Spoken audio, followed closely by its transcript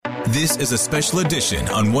This is a special edition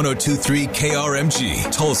on 102.3 KRMG,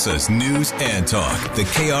 Tulsa's News and Talk. The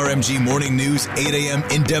KRMG Morning News 8 a.m.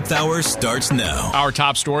 in-depth hour starts now. Our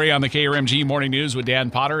top story on the KRMG Morning News with Dan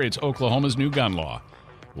Potter, it's Oklahoma's new gun law,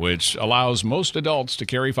 which allows most adults to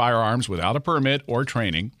carry firearms without a permit or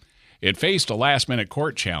training. It faced a last-minute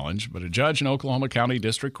court challenge, but a judge in Oklahoma County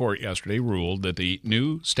District Court yesterday ruled that the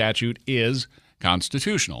new statute is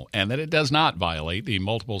constitutional and that it does not violate the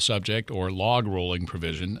multiple subject or log rolling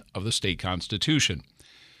provision of the state constitution.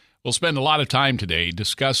 We'll spend a lot of time today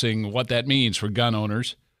discussing what that means for gun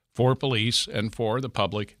owners, for police, and for the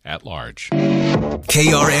public at large.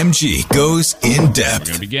 KRMG goes in depth. We're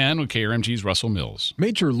going to begin with KRMG's Russell Mills.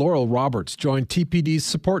 Major Laurel Roberts joined TPD's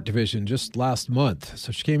support division just last month,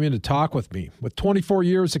 so she came in to talk with me. With 24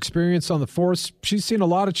 years experience on the force, she's seen a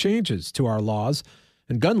lot of changes to our laws,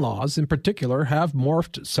 and gun laws in particular have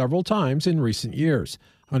morphed several times in recent years.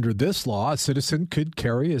 Under this law, a citizen could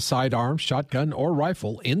carry a sidearm, shotgun, or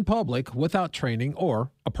rifle in public without training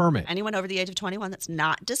or a permit. Anyone over the age of 21 that's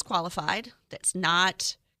not disqualified, that's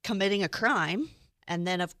not committing a crime, and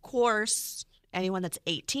then, of course, anyone that's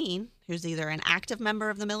 18 who's either an active member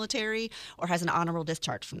of the military or has an honorable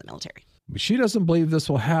discharge from the military. She doesn't believe this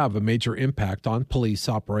will have a major impact on police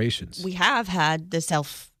operations. We have had the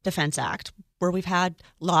Self-Defense Act where we've had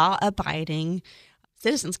law-abiding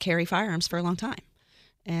citizens carry firearms for a long time.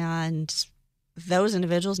 And those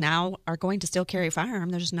individuals now are going to still carry a firearm.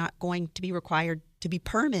 They're just not going to be required to be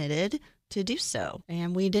permitted to do so.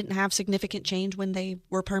 And we didn't have significant change when they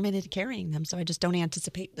were permitted carrying them. So I just don't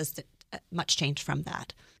anticipate much change from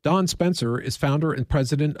that. Don Spencer is founder and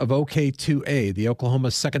president of OK2A, the Oklahoma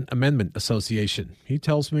Second Amendment Association. He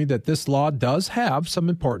tells me that this law does have some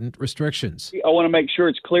important restrictions. I want to make sure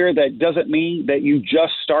it's clear that doesn't mean that you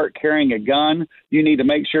just start carrying a gun. You need to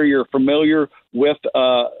make sure you're familiar with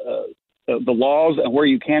the laws and where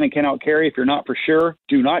you can and cannot carry. If you're not for sure,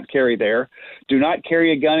 do not carry there. Do not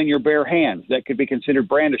carry a gun in your bare hands. That could be considered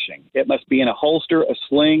brandishing. It must be in a holster, a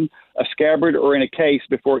sling, a scabbard, or in a case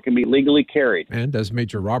before it can be legally carried. And as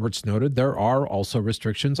Major Roberts noted, there are also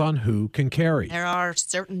restrictions on who can carry. There are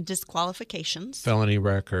certain disqualifications. Felony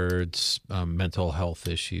records, mental health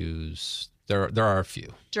issues. There are a few.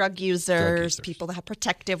 Drug users, people that have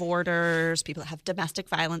protective orders, people that have domestic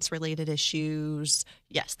violence-related issues.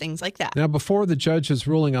 Yes, things like that. Now, before the judge's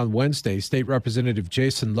ruling on Wednesday, State Representative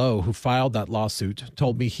Jason Lowe, who filed that lawsuit,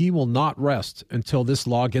 told me he will not rest until this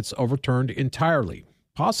law gets overturned entirely,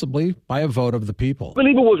 possibly by a vote of the people. I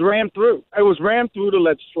believe it was ran through. It was ran through the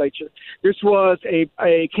legislature. This was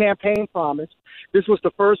a campaign promise. This was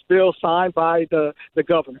the first bill signed by the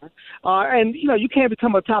governor. And, you can't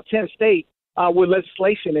become a top 10 state with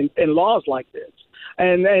legislation and laws like this.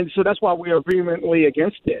 And so that's why we are vehemently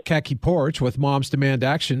against it. Khaki Porch with Moms Demand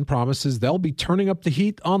Action promises they'll be turning up the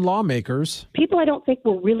heat on lawmakers. People, I don't think,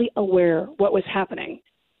 were really aware what was happening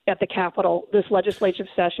at the Capitol this legislative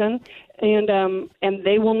session, and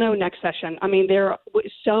they will know next session. I mean, there are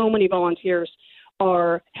so many volunteers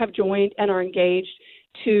have joined and are engaged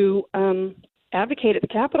to advocate at the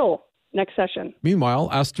Capitol next session. Meanwhile,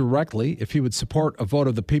 asked directly if he would support a vote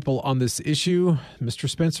of the people on this issue, Mr.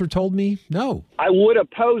 Spencer told me no. I would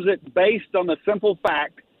oppose it based on the simple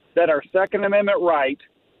fact that our Second Amendment right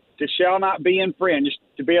to shall not be infringed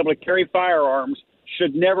to be able to carry firearms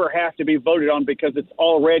should never have to be voted on because it's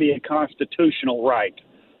already a constitutional right.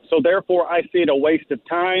 So therefore, I see it a waste of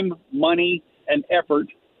time, money, and effort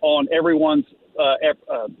on everyone's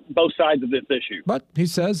both sides of this issue. But he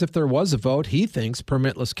says if there was a vote, he thinks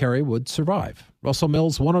permitless carry would survive. Russell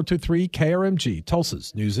Mills, 102.3 KRMG,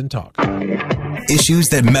 Tulsa's News and Talk. Issues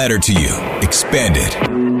that matter to you, expanded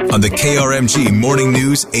on the KRMG Morning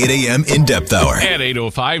News 8 a.m. in-depth hour. At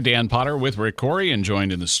 8:05, Dan Potter with Rick Corey, and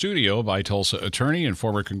joined in the studio by Tulsa attorney and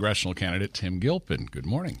former congressional candidate Tim Gilpin. Good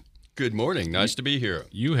morning. Good morning. Nice to be here.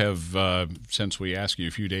 You have, since we asked you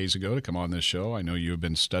a few days ago to come on this show, I know you have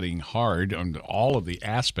been studying hard on all of the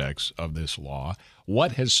aspects of this law.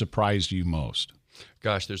 What has surprised you most?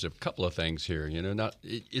 Gosh, there's a couple of things here.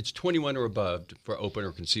 It's 21 or above for open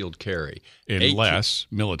or concealed carry. Unless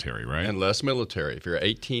military, right? Unless military. If you're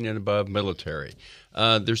 18 and above, military.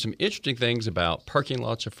 There's some interesting things about parking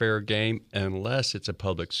lots are fair game unless it's a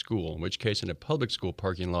public school, in which case in a public school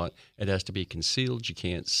parking lot, it has to be concealed. You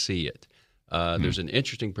can't see it. There's an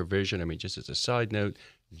interesting provision. I mean, just as a side note,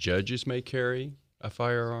 judges may carry a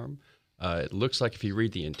firearm. It looks like if you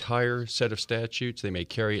read the entire set of statutes, they may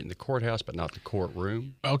carry it in the courthouse, but not the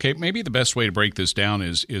courtroom. Okay, maybe the best way to break this down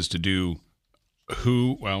is to do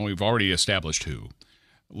who. Well, we've already established who.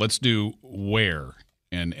 Let's do where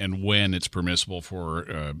and when it's permissible for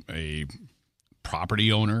a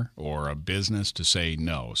property owner or a business to say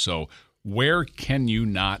no. So where can you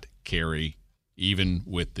not carry even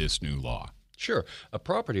with this new law? Sure. A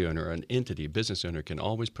property owner, an entity, a business owner can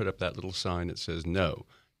always put up that little sign that says, no,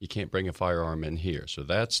 you can't bring a firearm in here. So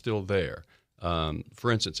that's still there.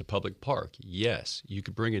 For instance, a public park. Yes, you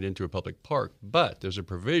could bring it into a public park, but there's a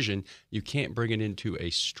provision you can't bring it into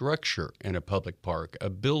a structure in a public park,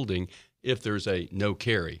 a building, if there's a no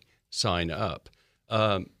carry sign up.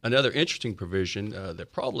 Another interesting provision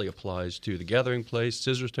that probably applies to the Gathering Place,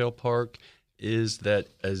 Scissortail Park, is that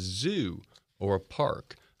a zoo or a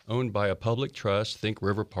park owned by a public trust, think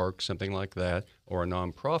River Park, something like that, or a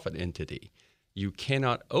nonprofit entity, you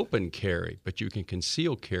cannot open carry, but you can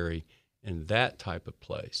conceal carry in that type of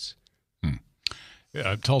place.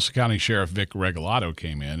 Tulsa County Sheriff Vic Regalado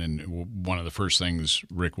came in, and one of the first things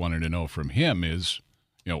Rick wanted to know from him is,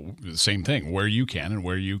 the same thing, where you can and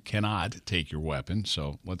where you cannot take your weapon.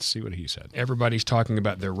 So let's see what he said. Everybody's talking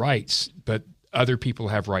about their rights, but other people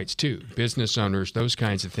have rights too, business owners, those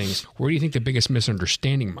kinds of things. Where do you think the biggest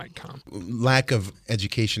misunderstanding might come? Lack of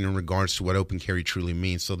education in regards to what open carry truly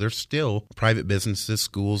means. So there's still private businesses,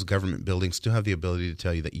 schools, government buildings still have the ability to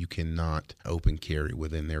tell you that you cannot open carry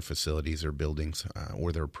within their facilities or buildings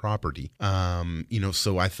or their property.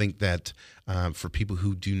 So I think that for people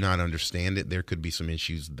who do not understand it, there could be some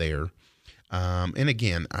issues there. And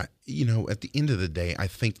again, at the end of the day, I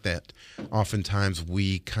think that oftentimes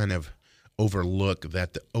we kind of overlook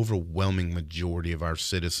that the overwhelming majority of our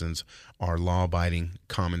citizens are law-abiding,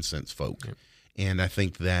 common-sense folk. Yep. And I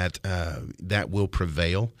think that that will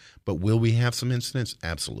prevail. But will we have some incidents?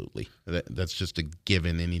 Absolutely. That's just a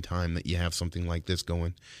given any time that you have something like this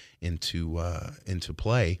going into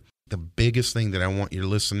play. The biggest thing that I want your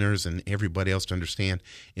listeners and everybody else to understand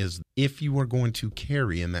is if you are going to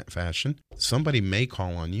carry in that fashion, somebody may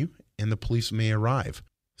call on you and the police may arrive.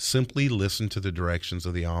 Simply listen to the directions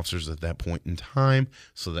of the officers at that point in time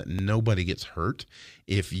so that nobody gets hurt.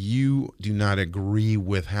 If you do not agree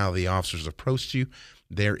with how the officers approached you,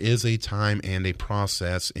 there is a time and a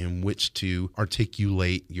process in which to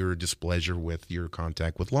articulate your displeasure with your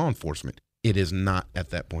contact with law enforcement. It is not at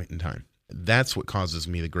that point in time. That's what causes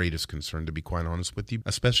me the greatest concern, to be quite honest with you,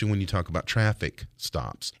 especially when you talk about traffic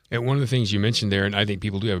stops. And one of the things you mentioned there, and I think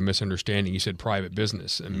people do have a misunderstanding, you said private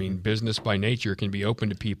business. I mean, business by nature can be open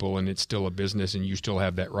to people, and it's still a business, and you still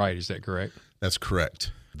have that right. Is that correct? That's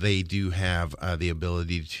correct. They do have the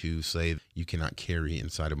ability to say you cannot carry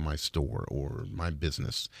inside of my store or my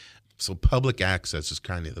business. So public access is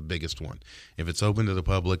kind of the biggest one. If it's open to the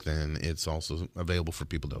public, then it's also available for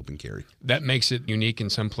people to open carry. That makes it unique in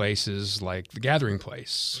some places like the Gathering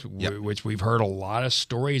Place, which we've heard a lot of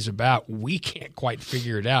stories about. We can't quite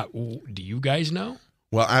figure it out. Do you guys know?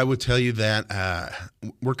 Well, I would tell you that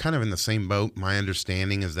we're kind of in the same boat. My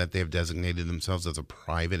understanding is that they have designated themselves as a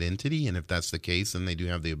private entity, and if that's the case, then they do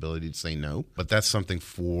have the ability to say no. But that's something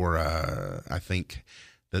for, I think,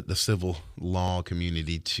 the civil law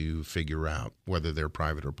community to figure out whether they're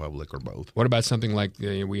private or public or both. What about something like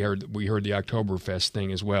we heard the Oktoberfest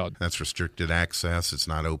thing as well? That's restricted access. It's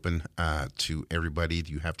not open to everybody.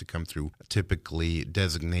 You have to come through typically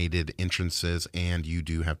designated entrances, and you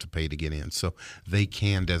do have to pay to get in. So they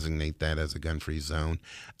can designate that as a gun-free zone.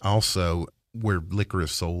 Also, where liquor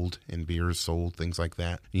is sold and beer is sold, things like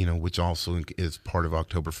that, which also is part of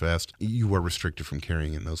Oktoberfest, you are restricted from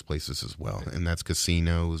carrying in those places as well. And that's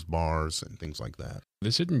casinos, bars, and things like that.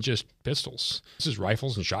 This isn't just pistols. This is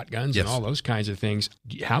rifles and shotguns and all those kinds of things.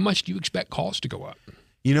 How much do you expect calls to go up?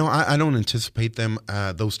 I don't anticipate them,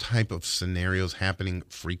 those type of scenarios happening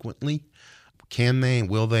frequently. Can they?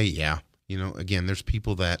 Will they? Yeah. Again, there's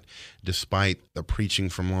people that, despite the preaching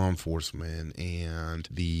from law enforcement and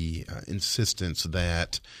the insistence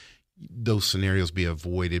that those scenarios be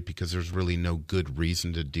avoided because there's really no good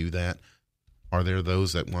reason to do that, are there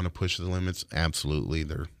those that want to push the limits? Absolutely.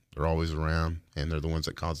 They're always around, and they're the ones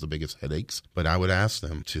that cause the biggest headaches. But I would ask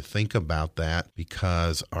them to think about that,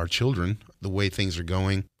 because our children, the way things are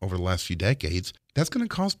going over the last few decades, that's going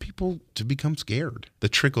to cause people to become scared. The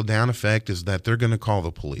trickle-down effect is that they're going to call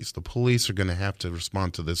the police. The police are going to have to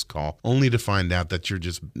respond to this call, only to find out that you're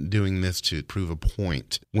just doing this to prove a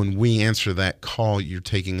point. When we answer that call, you're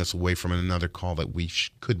taking us away from another call that we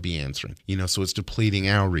could be answering. So it's depleting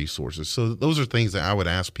our resources. So those are things that I would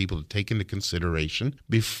ask people to take into consideration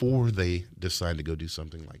before they decide to go do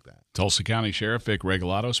something like that. Tulsa County Sheriff Vic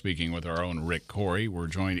Regalado speaking with our own Rick Corey. We're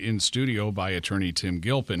joined in studio by attorney Tim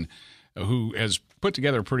Gilpin, who has put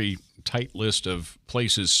together a pretty tight list of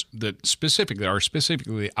places that are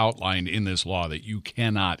specifically outlined in this law that you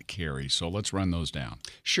cannot carry. So let's run those down.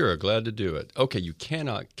 Sure, glad to do it. Okay, you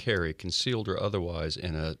cannot carry, concealed or otherwise,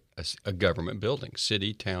 in a a government building,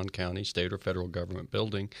 city, town, county, state, or federal government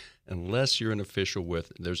building, unless you're an official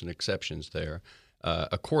with, there's an exceptions there,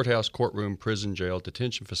 a courthouse, courtroom, prison, jail,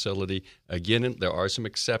 detention facility. Again, there are some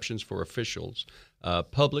exceptions for officials.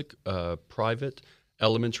 Public, private,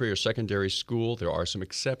 elementary or secondary school, there are some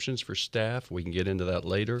exceptions for staff. We can get into that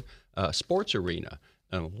later. Sports arena,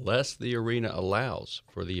 unless the arena allows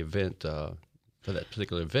for the event, for that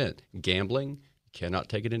particular event. Gambling, cannot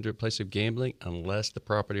take it into a place of gambling unless the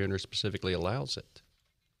property owner specifically allows it.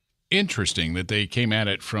 Interesting that they came at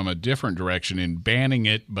it from a different direction in banning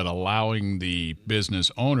it, but allowing the business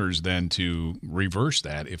owners then to reverse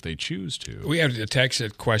that if they choose to. We have a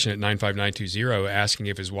text question at 95920 asking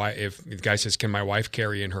if the guy says, can my wife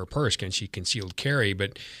carry in her purse? Can she concealed carry?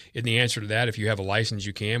 But in the answer to that, if you have a license,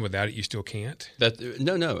 you can. Without it, you still can't?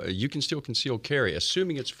 No. You can still concealed carry,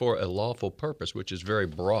 assuming it's for a lawful purpose, which is very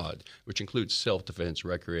broad, which includes self-defense,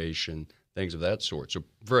 recreation, things of that sort. So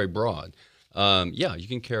very broad. You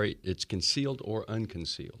can carry. It's concealed or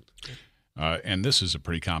unconcealed. And this is a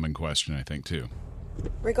pretty common question, I think, too.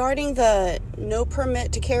 Regarding the no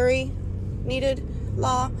permit to carry needed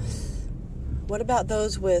law, what about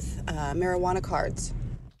those with marijuana cards?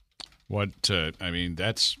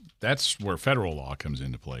 That's where federal law comes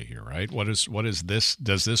into play here, right? What is this?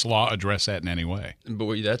 Does this law address that in any way?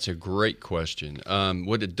 Boy, that's a great question.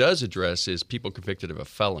 What it does address is people convicted of a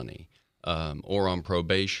felony or on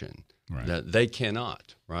probation. Right. That they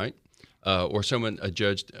cannot, right? Or a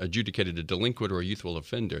judge adjudicated a delinquent or a youthful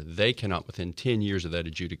offender, they cannot within 10 years of that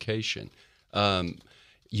adjudication.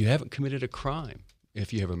 You haven't committed a crime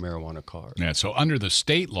if you have a marijuana card. Yeah, so under the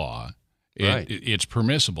state law, it's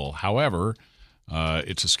permissible. However,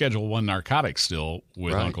 it's a Schedule I narcotic still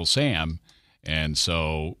with Uncle Sam, and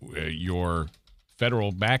so your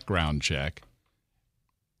federal background check,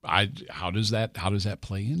 how does that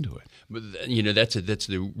play into it? But that's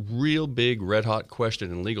the real big red hot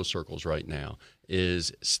question in legal circles right now.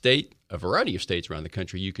 Is a variety of states around the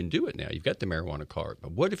country, you can do it now. You've got the marijuana card,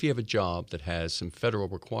 but what if you have a job that has some federal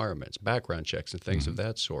requirements, background checks, and things of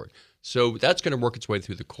that sort? So that's going to work its way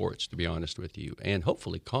through the courts, to be honest with you, and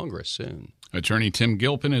hopefully Congress soon. Attorney Tim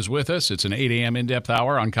Gilpin is with us. It's an 8 a.m. in-depth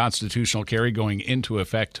hour on constitutional carry going into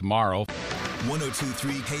effect tomorrow.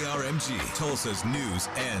 102.3 KRMG, Tulsa's news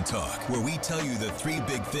and talk, where we tell you the three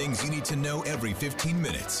big things you need to know every 15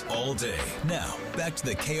 minutes, all day. Now, back to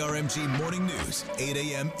the KRMG Morning News, 8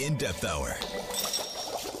 a.m. in-depth hour.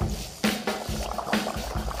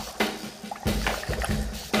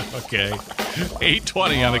 Okay,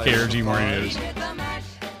 8:20 on the KRMG Morning News.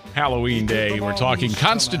 Halloween Day, we're talking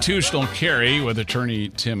constitutional carry with attorney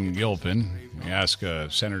Tim Gilpin. We asked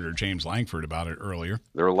Senator James Langford about it earlier.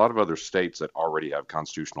 There are a lot of other states that already have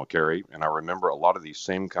constitutional carry, and I remember a lot of these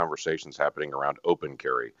same conversations happening around open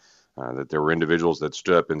carry, that there were individuals that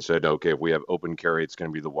stood up and said, okay, if we have open carry, it's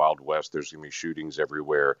going to be the Wild West. There's going to be shootings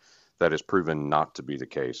everywhere. That has proven not to be the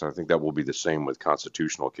case. And I think that will be the same with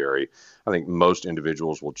constitutional carry. I think most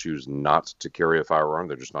individuals will choose not to carry a firearm.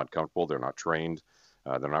 They're just not comfortable. They're not trained.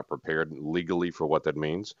 They're not prepared legally for what that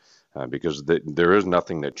means, because there is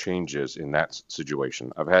nothing that changes in that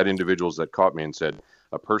situation. I've had individuals that caught me and said,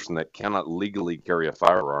 a person that cannot legally carry a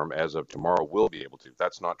firearm as of tomorrow will be able to.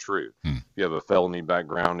 That's not true. If you have a felony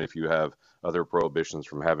background, if you have other prohibitions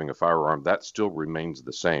from having a firearm, that still remains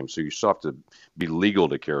the same. So you still have to be legal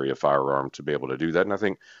to carry a firearm to be able to do that. And I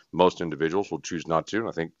think most individuals will choose not to. And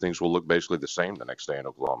I think things will look basically the same the next day in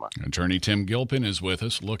Oklahoma. Attorney Tim Gilpin is with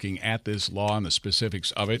us looking at this law and the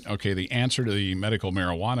specifics of it. Okay, the answer to the medical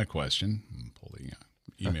marijuana question. Pull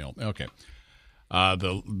the email. Okay.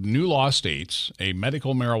 The new law states a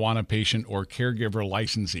medical marijuana patient or caregiver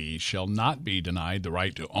licensee shall not be denied the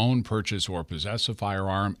right to own, purchase, or possess a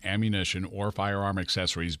firearm, ammunition, or firearm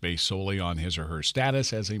accessories based solely on his or her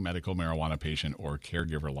status as a medical marijuana patient or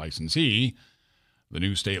caregiver licensee. The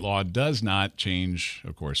new state law does not change,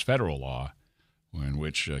 of course, federal law, in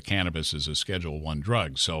which cannabis is a Schedule I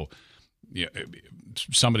drug. So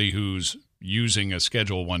somebody who's using a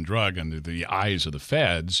Schedule I drug under the eyes of the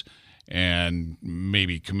feds and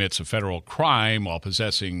maybe commits a federal crime while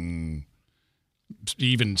possessing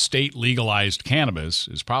even state legalized cannabis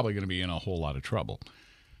is probably going to be in a whole lot of trouble.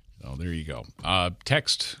 So there you go.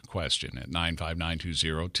 Text question at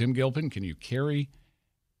 95920. Tim Gilpin, can you carry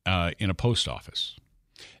in a post office?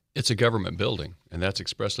 It's a government building, and that's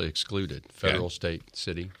expressly excluded. Federal, state,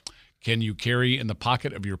 city. Can you carry in the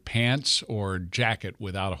pocket of your pants or jacket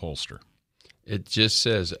without a holster? It just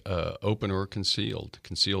says open or concealed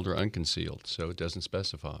or unconcealed, so it doesn't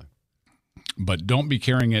specify. But don't be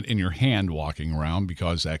carrying it in your hand walking around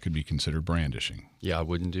because that could be considered brandishing. Yeah, I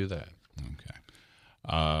wouldn't do that. Okay.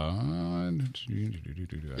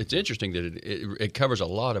 It's interesting that it covers a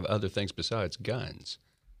lot of other things besides guns.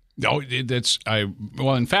 No,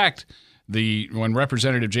 in fact, when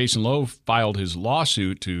Representative Jason Lowe filed his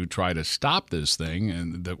lawsuit to try to stop this thing,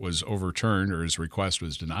 and that was overturned, or his request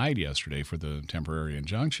was denied yesterday for the temporary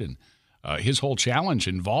injunction, his whole challenge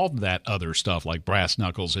involved that other stuff like brass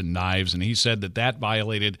knuckles and knives, and he said that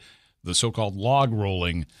violated the so-called log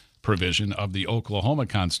rolling provision of the Oklahoma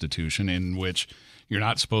Constitution, in which you're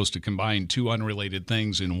not supposed to combine two unrelated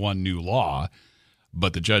things in one new law.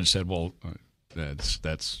 But the judge said, well, that's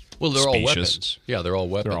they're specious. all weapons. Yeah, they're all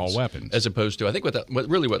weapons. They're all weapons. As opposed to, I think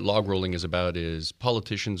what log rolling is about is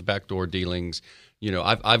politicians' backdoor dealings. You know,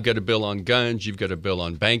 I've got a bill on guns, you've got a bill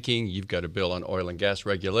on banking, you've got a bill on oil and gas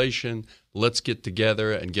regulation. Let's get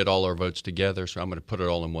together and get all our votes together, so I'm going to put it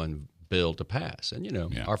all in one bill to pass. And,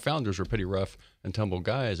 our founders were pretty rough and tumble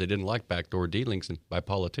guys. They didn't like backdoor dealings by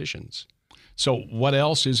politicians. So what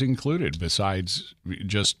else is included besides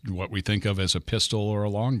just what we think of as a pistol or a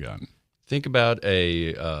long gun? Think about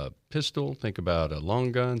a pistol, think about a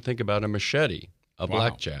long gun, think about a machete, a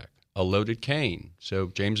blackjack, a loaded cane. So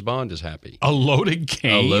James Bond is happy. A loaded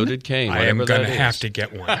cane? A loaded cane. I am going to have to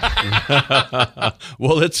get one.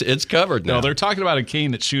 Well, it's covered now. No, they're talking about a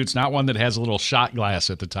cane that shoots, not one that has a little shot glass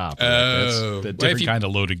at the top. That's a different kind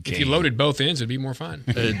of loaded cane. If you loaded both ends, it'd be more fun.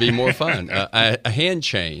 It'd be more fun. A hand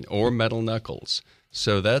chain or metal knuckles.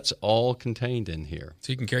 So that's all contained in here.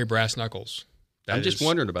 So you can carry brass knuckles. I'm just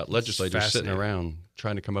wondering about legislators sitting around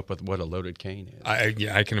trying to come up with what a loaded cane is.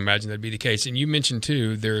 I can imagine that'd be the case. And you mentioned,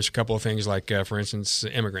 too, there's a couple of things like, for instance,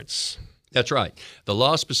 immigrants. That's right. The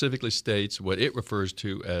law specifically states what it refers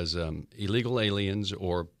to as illegal aliens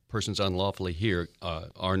or persons unlawfully here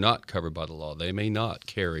are not covered by the law. They may not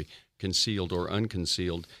carry concealed or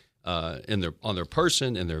unconcealed on their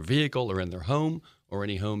person, in their vehicle, or in their home, or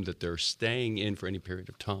any home that they're staying in for any period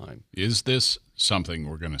of time. Is this something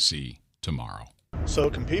we're going to see tomorrow? So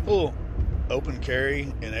can people open carry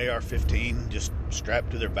an AR-15 just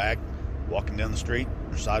strapped to their back walking down the street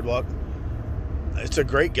or sidewalk? It's a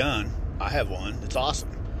great gun. I have one. It's awesome.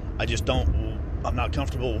 I'm not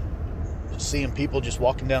comfortable seeing people just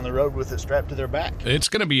walking down the road with it strapped to their back. It's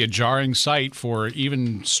going to be a jarring sight for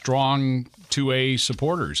even strong 2A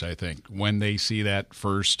supporters, I think, when they see that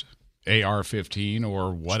first AR-15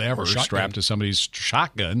 or whatever strapped to somebody's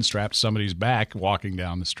shotgun, strapped to somebody's back walking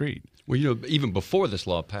down the street. Well, even before this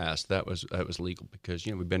law passed, that was legal because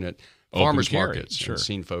we've been at farmers markets and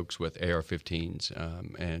seen folks with AR-15s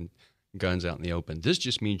and guns out in the open. This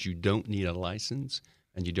just means you don't need a license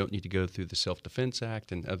and you don't need to go through the Self-Defense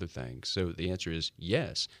Act and other things. So the answer is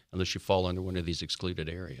yes, unless you fall under one of these excluded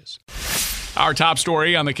areas. Our top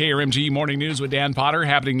story on the KRMG Morning News with Dan Potter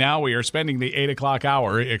happening now. We are spending the 8 o'clock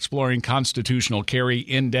hour exploring constitutional carry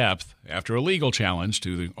in depth. After a legal challenge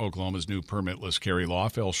to Oklahoma's new permitless carry law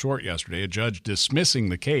fell short yesterday, a judge dismissing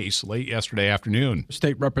the case late yesterday afternoon.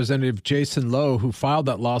 State Representative Jason Lowe, who filed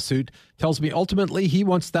that lawsuit, tells me ultimately he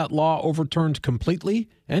wants that law overturned completely,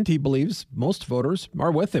 and he believes most voters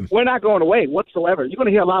are with him. We're not going away whatsoever. You're going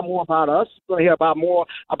to hear a lot more about us. You're going to hear more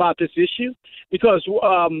about this issue because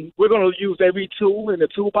we're going to use every tool in the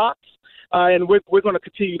toolbox. And we're going to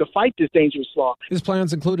continue to fight this dangerous law. His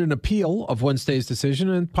plans include an appeal of Wednesday's decision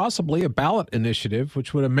and possibly a ballot initiative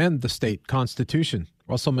which would amend the state constitution.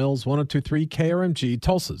 Russell Mills, 102.3 KRMG,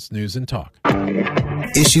 Tulsa's News and Talk.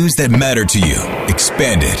 Issues that matter to you,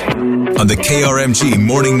 expanded on the KRMG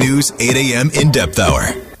Morning News 8 a.m. in-depth hour.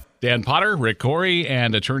 Dan Potter, Rick Corey,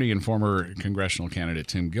 and attorney and former congressional candidate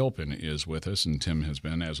Tim Gilpin is with us, and Tim has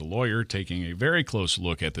been, as a lawyer, taking a very close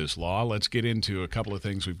look at this law. Let's get into a couple of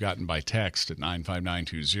things we've gotten by text at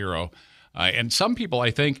 95920. And some people,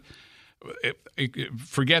 I think,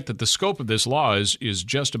 forget that the scope of this law is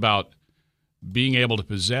just about being able to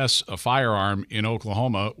possess a firearm in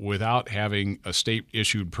Oklahoma without having a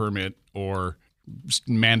state-issued permit or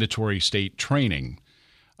mandatory state training.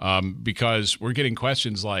 Because we're getting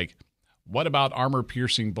questions like, what about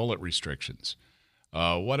armor-piercing bullet restrictions?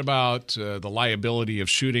 What about the liability of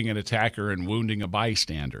shooting an attacker and wounding a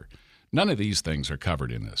bystander? None of these things are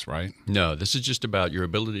covered in this, right? No, this is just about your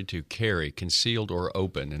ability to carry concealed or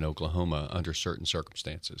open in Oklahoma under certain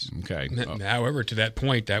circumstances. Okay. However, to that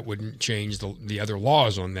point, that wouldn't change the other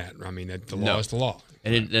laws on that. I mean, the law is the law.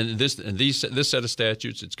 And this set of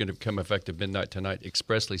statutes, it's going to become effective midnight tonight,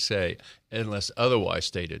 expressly say, unless otherwise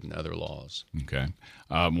stated in other laws. Okay.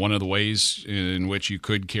 One of the ways in which you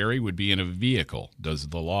could carry would be in a vehicle. Does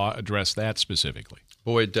the law address that specifically?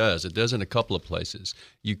 Boy, it does. It does in a couple of places.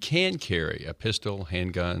 You can carry a pistol,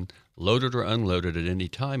 handgun, loaded or unloaded at any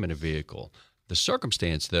time in a vehicle. The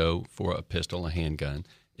circumstance, though, for a pistol, a handgun,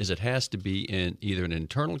 is it has to be in either an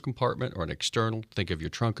internal compartment or an external. Think of your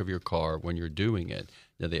trunk of your car when you're doing it.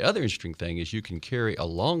 Now, the other interesting thing is you can carry a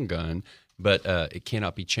long gun, but it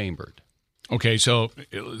cannot be chambered. Okay, so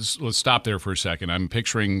let's stop there for a second. I'm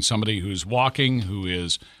picturing somebody who's walking, who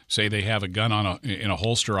is, say they have a gun in a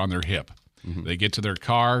holster on their hip. Mm-hmm. They get to their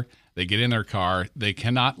car. They get in their car. They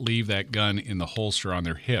cannot leave that gun in the holster on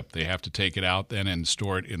their hip. They have to take it out then and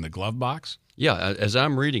store it in the glove box? Yeah, as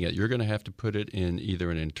I'm reading it, you're going to have to put it in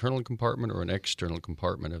either an internal compartment or an external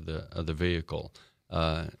compartment of the vehicle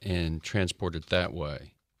and transport it that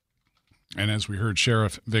way. And as we heard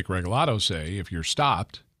Sheriff Vic Regalado say, if you're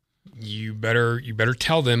stopped, you better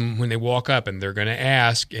tell them when they walk up, and they're going to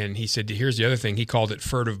ask. And he said, here's the other thing. He called it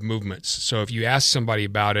furtive movements. So if you ask somebody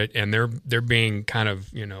about it and they're being kind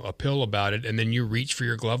of a pill about it, and then you reach for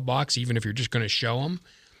your glove box, even if you're just going to show them,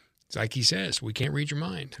 it's like he says, we can't read your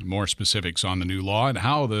mind. More specifics on the new law and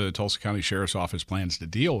how the Tulsa County Sheriff's Office plans to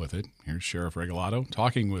deal with it. Here's Sheriff Regalado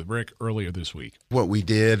talking with Rick earlier this week. What we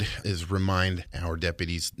did is remind our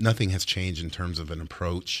deputies nothing has changed in terms of an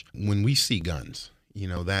approach. When we see guns,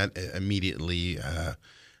 that immediately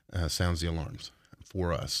sounds the alarms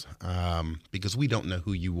for us because we don't know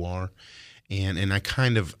who you are. And I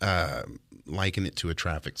kind of liken it to a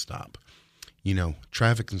traffic stop.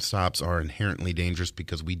 Traffic stops are inherently dangerous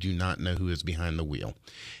because we do not know who is behind the wheel.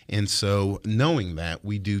 And so knowing that,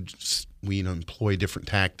 we employ different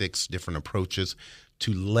tactics, different approaches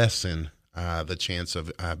to lessen the chance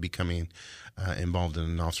of becoming involved in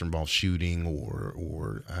an officer-involved shooting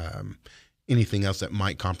or anything else that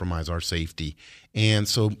might compromise our safety. And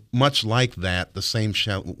so much like that, the same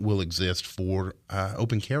will exist for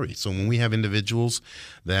open carry. So when we have individuals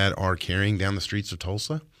that are carrying down the streets of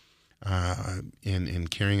Tulsa, and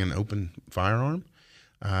carrying an open firearm,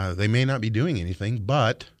 they may not be doing anything,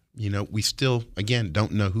 but we still, again,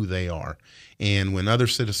 don't know who they are. And when other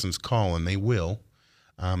citizens call, and they will,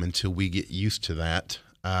 until we get used to that,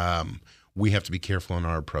 we have to be careful in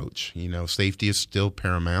our approach. Safety is still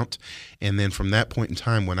paramount. And then from that point in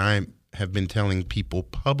time, when I have been telling people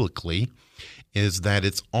publicly, is that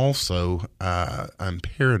it's also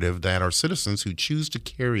imperative that our citizens who choose to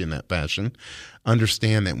carry in that fashion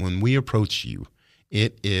understand that when we approach you,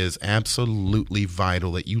 it is absolutely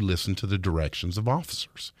vital that you listen to the directions of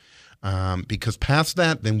officers. Because past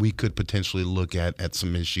that, then we could potentially look at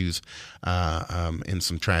some issues and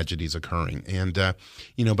some tragedies occurring. And,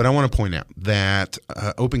 but I want to point out that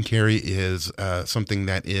open carry is something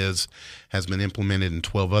that has been implemented in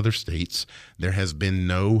 12 other states. There has been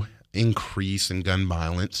no increase in gun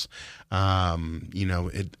violence. I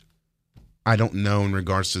don't know in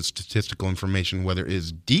regards to statistical information whether it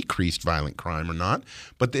has decreased violent crime or not,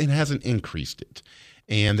 but it hasn't increased it.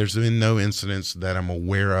 And there's been no incidents that I'm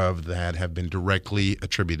aware of that have been directly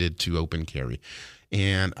attributed to open carry.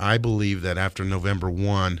 And I believe that after November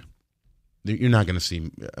 1, you're not going to see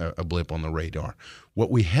a blip on the radar. What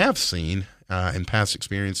we have seen in past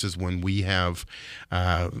experiences when we have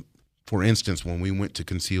for instance, when we went to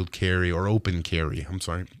concealed carry or open carry,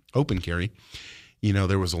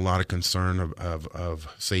 there was a lot of concern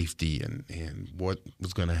of safety and what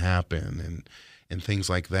was going to happen and things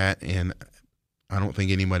like that. And I don't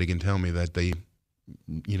think anybody can tell me that they,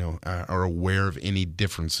 are aware of any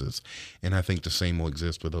differences. And I think the same will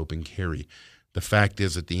exist with open carry. The fact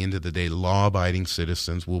is, at the end of the day, law-abiding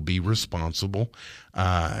citizens will be responsible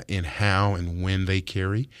in how and when they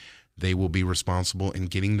carry. They will be responsible in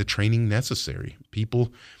getting the training necessary.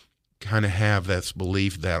 People kind of have this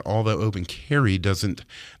belief that although open carry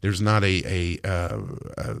there's not a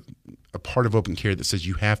part of open carry that says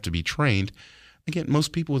you have to be trained. Again,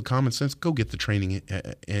 most people with common sense go get the training,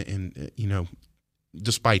 and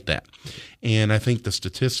despite that. And I think the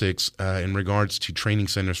statistics in regards to training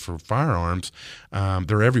centers for firearms,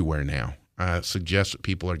 they're everywhere now. Suggest that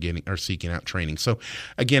people are seeking out training. So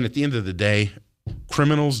again, at the end of the day,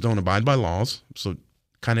 criminals don't abide by laws, so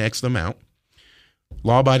kind of X them out.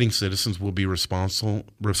 Law-abiding citizens will be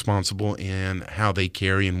responsible in how they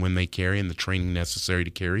carry and when they carry and the training necessary to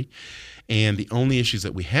carry. And the only issues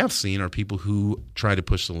that we have seen are people who try to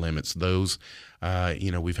push the limits. Those,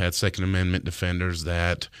 we've had Second Amendment defenders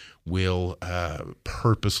that will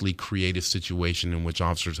purposely create a situation in which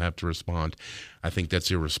officers have to respond. I think that's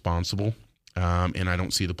irresponsible, and I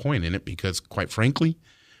don't see the point in it because, quite frankly,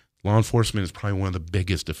 law enforcement is probably one of the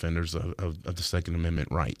biggest defenders of the Second Amendment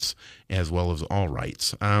rights, as well as all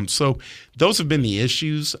rights. So those have been the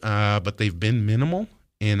issues, but they've been minimal.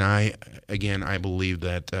 And I believe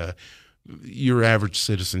that your average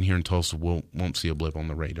citizen here in Tulsa won't see a blip on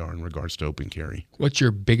the radar in regards to open carry. What's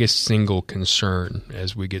your biggest single concern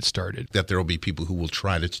as we get started? That there will be people who will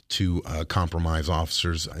try to compromise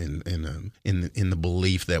officers in the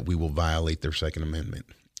belief that we will violate their Second Amendment.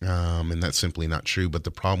 And that's simply not true. But the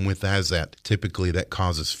problem with that is that typically that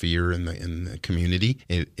causes fear in the community.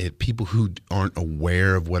 People who aren't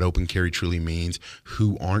aware of what open carry truly means,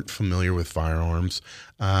 who aren't familiar with firearms,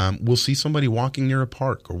 will see somebody walking near a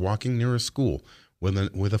park or walking near a school with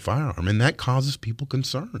a firearm, and that causes people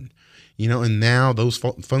concern. And now those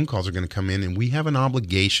phone calls are going to come in, and we have an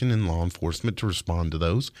obligation in law enforcement to respond to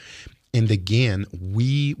those. And again,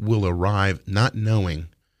 we will arrive not knowing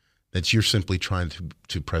that you're simply trying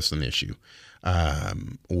to press an issue,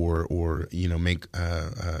 or make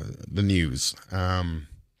the news,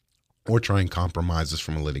 or try and compromise us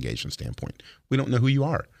from a litigation standpoint. We don't know who you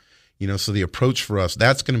are, So the approach for us,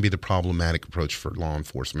 that's going to be the problematic approach for law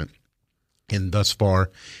enforcement. And thus far,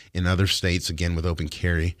 in other states, again with open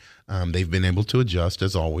carry, they've been able to adjust.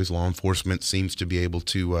 As always, law enforcement seems to be able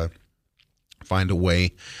to find a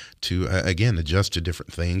way to again adjust to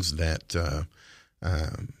different things that.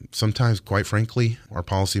 Sometimes, quite frankly, our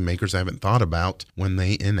policymakers haven't thought about when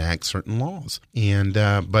they enact certain laws. And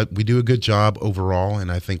but we do a good job overall,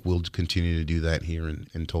 and I think we'll continue to do that here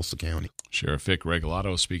in Tulsa County. Sheriff Vic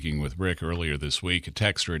Regalado speaking with Rick earlier this week. A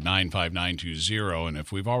texter at 95920, and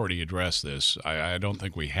if we've already addressed this, I don't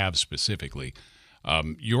think we have specifically.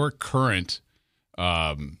 Your current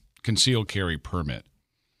concealed carry permit,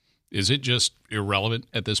 is it just irrelevant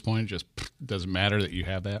at this point? It just doesn't matter that you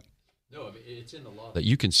have that? No, I mean, it's in the law that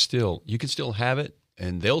you can still have it,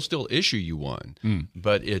 and they'll still issue you one,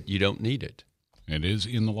 but you don't need it. It is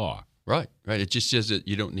in the law. Right. It just says that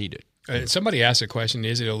you don't need it. Somebody asked a question,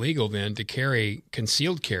 is it illegal then to carry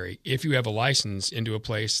concealed carry if you have a license into a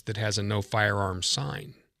place that has a no firearms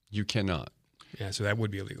sign? You cannot. Yeah, so that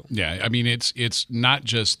would be illegal. Yeah, I mean, it's not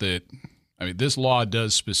just that. I mean, this law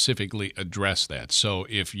does specifically address that. So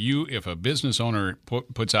if a business owner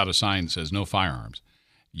puts out a sign that says no firearms,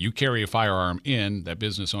 you carry a firearm in, that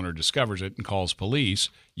business owner discovers it and calls police,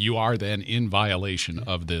 you are then in violation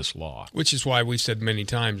of this law. Which is why we've said many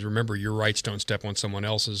times, remember, your rights don't step on someone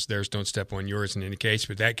else's, theirs don't step on yours in any case.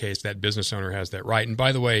 But that case, that business owner has that right. And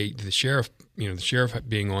by the way, the sheriff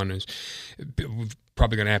being on is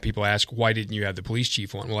probably going to have people ask, why didn't you have the police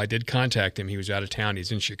chief on? Well, I did contact him. He was out of town. He's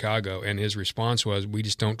in Chicago. And his response was, we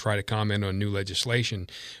just don't try to comment on new legislation.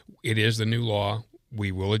 It is the new law.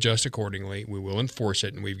 We will adjust accordingly. We will enforce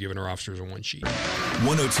it, and we've given our officers a one sheet.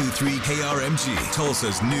 102.3 KRMG,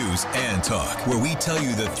 Tulsa's News and Talk, where we tell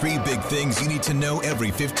you the three big things you need to know every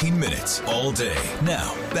 15 minutes, all day.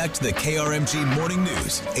 Now, back to the KRMG Morning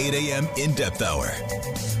News, 8 a.m. In-Depth Hour.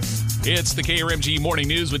 It's the KRMG Morning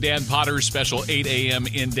News with Dan Potter's special 8 a.m.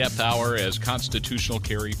 In-Depth Hour as constitutional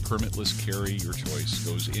carry, permitless carry, your choice,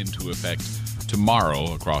 goes into effect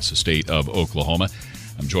tomorrow across the state of Oklahoma.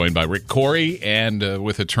 I'm joined by Rick Corey and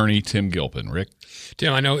with attorney Tim Gilpin. Rick?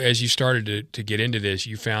 Tim, I know as you started to get into this,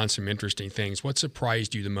 you found some interesting things. What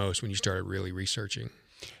surprised you the most when you started really researching?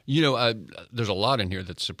 There's a lot in here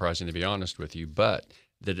that's surprising, to be honest with you, but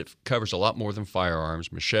that it covers a lot more than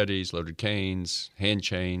firearms, machetes, loaded canes, hand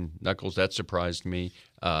chain, knuckles. That surprised me.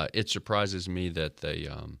 It surprises me that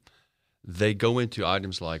they go into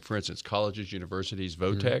items like, for instance, colleges, universities,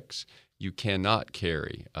 Votex. You cannot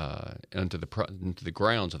carry into the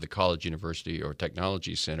grounds of the college, university, or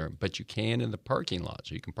technology center, but you can in the parking lot,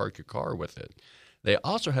 so you can park your car with it. They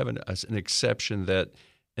also have an exception that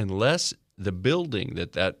unless the building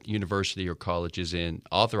that university or college is in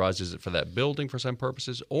authorizes it for that building for some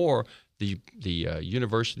purposes, or the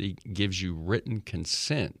university gives you written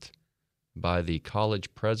consent by the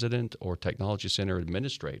college president or technology center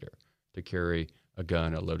administrator to carry a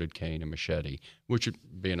gun, a loaded cane, a machete, which would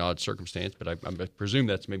be an odd circumstance, but I presume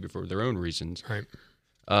that's maybe for their own reasons. Right.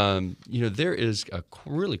 There is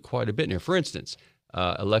really quite a bit in here. For instance,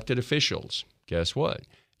 elected officials, guess what?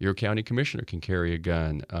 Your county commissioner can carry a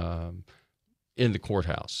gun in the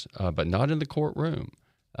courthouse, but not in the courtroom.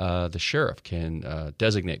 The sheriff can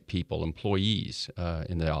designate people, employees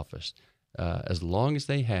in the office, as long as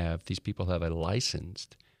these people have a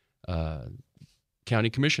licensed. County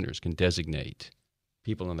commissioners can designate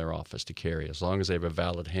people in their office to carry as long as they have a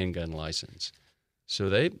valid handgun license. So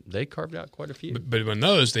they carved out quite a few. But on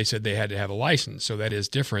those, they said they had to have a license, so that is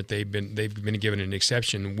different. They've been given an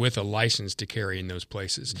exception with a license to carry in those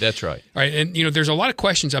places. That's right. All right, and there's a lot of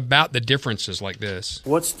questions about the differences like this.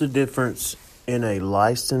 What's the difference in a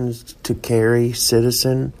licensed to carry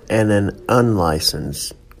citizen and an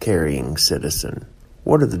unlicensed carrying citizen?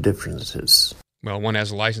 What are the differences? Well, one has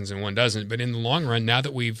a license and one doesn't. But in the long run, now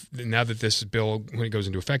that this bill, when it goes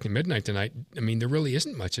into effect at midnight tonight, I mean, there really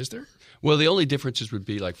isn't much, is there? Well, the only differences would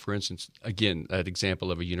be, like, for instance, again, that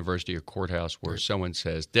example of a university or courthouse where someone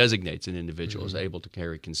designates an individual as able to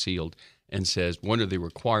carry concealed and says one of the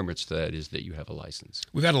requirements to that is that you have a license.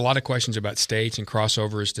 We've had a lot of questions about states and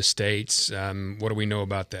crossovers to states. What do we know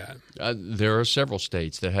about that? There are several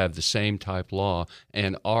states that have the same type law,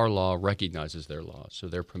 and our law recognizes their law, so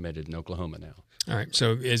they're permitted in Oklahoma now. All right.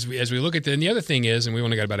 So as we look at and the other thing is, and we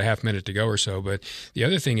only got about a half minute to go or so, but the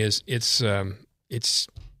other thing is there's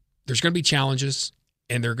going to be challenges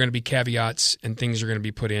and there are going to be caveats and things are going to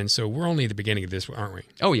be put in. So we're only at the beginning of this, aren't we?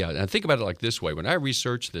 Oh, yeah. And think about it like this way. When I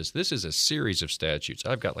researched this is a series of statutes.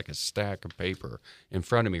 I've got like a stack of paper in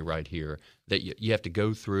front of me right here that you have to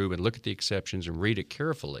go through and look at the exceptions and read it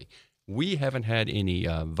carefully. We haven't had any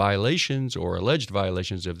violations or alleged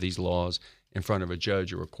violations of these laws in front of a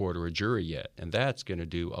judge or a court or a jury yet, and that's going to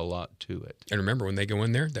do a lot to it. And remember, when they go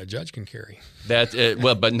in there, that judge can carry.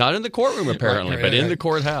 Well, but not in the courtroom apparently, but in the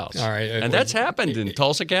courthouse. All right, and that's happened in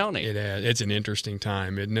Tulsa County. It has. It's an interesting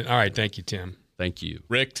time, isn't it? All right, thank you, Tim. Thank you,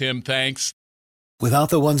 Rick. Tim, thanks. Without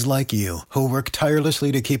the ones like you who work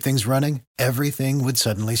tirelessly to keep things running, everything would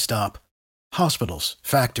suddenly stop. Hospitals,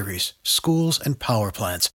 factories, schools, and power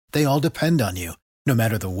plants—they all depend on you. No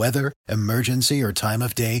matter the weather, emergency, or time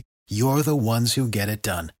of day, you're the ones who get it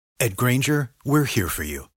done. At Grainger, we're here for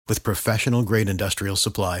you with professional-grade industrial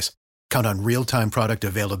supplies. Count on real-time product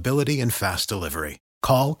availability and fast delivery.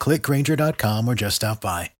 Call, click Grainger.com, or just stop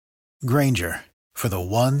by. Grainger, for the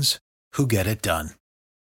ones who get it done.